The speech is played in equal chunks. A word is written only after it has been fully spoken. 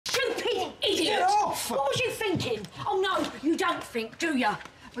What was you thinking? Oh, no, you don't think, do you?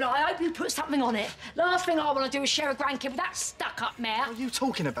 Well, I hope you put something on it. Last thing I want to do is share a grandkid with that stuck-up mare. What are you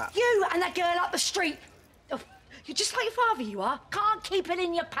talking about? You and that girl up the street. Oh, you're just like your father, you are. Can't keep it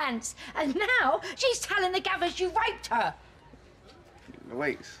in your pants. And now she's telling the Gathers you raped her.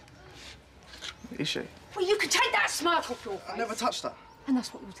 Louise. Is she? Well, you can take that smirk off your face. I never touched her. And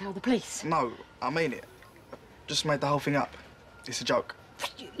that's what you'll tell the police. No, I mean it. Just made the whole thing up. It's a joke.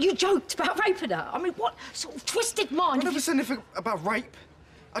 You joked about raping her. I mean, what sort of twisted mind... I never said anything about rape.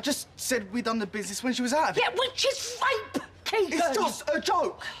 I just said we'd done the business when she was out of it. Yeah, which is rape, Keegan. It's just a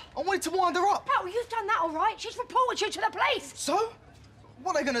joke. I wanted to wind her up. Oh, you've done that all right. She's reported you to the police. So?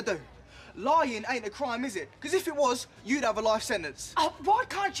 What are they gonna do? Lying ain't a crime, is it? Because if it was, you'd have a life sentence. Oh, why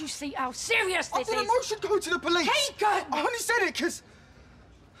can't you see how serious this is? I didn't know she'd go to the police. Keegan! I only said it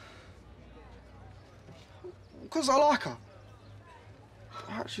because I like her.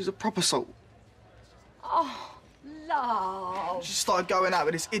 She's a proper salt. Oh, love. She started going out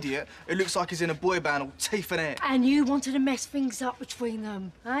with this idiot who looks like he's in a boy band, all teeth and hair. And you wanted to mess things up between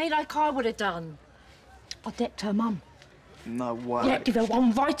them, eh? Like I would have done. I decked her mum. No way. Yeah, give her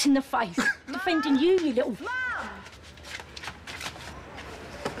one right in the face. Defending you, you little... Mum!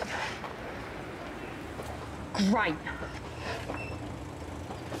 Great.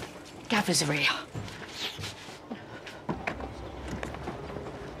 Gathers are here.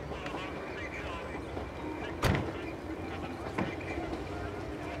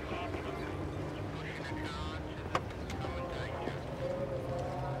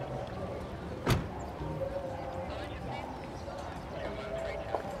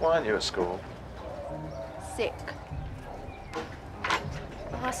 Why aren't you at school? Sick.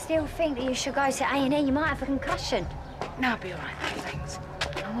 I still think that you should go to A&E. You might have a concussion. No, I'll be all right, thanks.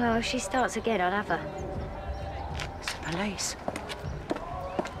 Well, if she starts again, I'll have her. It's the police.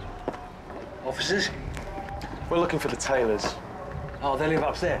 Officers? We're looking for the Taylors. Oh, they live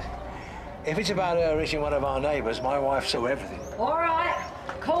upstairs. If it's about her reaching one of our neighbours, my wife saw everything. All right.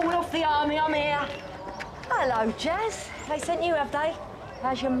 Call off the army, I'm here. Hello, Jazz. They sent you, have they?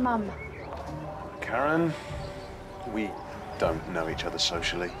 How's your mum? Karen, we don't know each other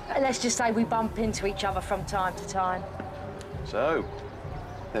socially. Let's just say we bump into each other from time to time. So,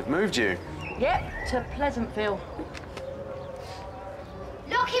 they've moved you? Yep, to Pleasantville.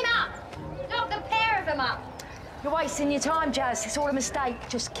 Lock him up! Lock the pair of them up! You're wasting your time, Jazz. It's all a mistake.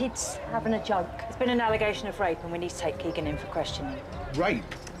 Just kids having a joke. There's been an allegation of rape and we need to take Keegan in for questioning. Rape?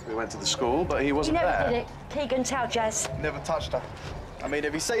 We went to the school, but he wasn't You never there. did it. Keegan, tell Jazz. Never touched her. I mean,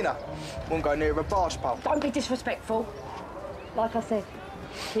 have you seen her? Wouldn't go near a barge pole. Don't be disrespectful. Like I said,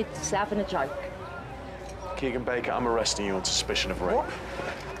 kids having a joke. Keegan Baker, I'm arresting you on suspicion of rape.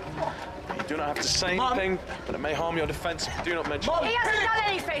 What? You do not have to say anything, but it may harm your defence if you do not mention... He hasn't done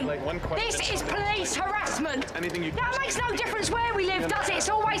anything. Like one question, This is police harassment. Anything you... That makes no difference where we live, does it? It's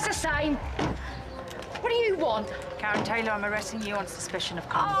always the same. What do you want? Karen Taylor, I'm arresting you on suspicion of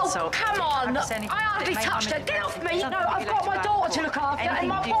Oh, conduct. come on! I hardly touched her. Get off me! No, I've got my daughter to look after, and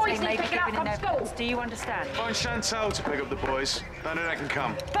my boys need picking up from school. Do you understand? Find Chantal to pick up the boys. Bernadette can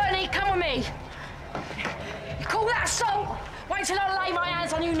come. Bernie, come with me. You call that assault? Wait till I lay my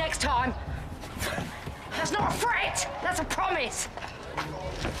hands on you next time. That's not a threat. That's a promise.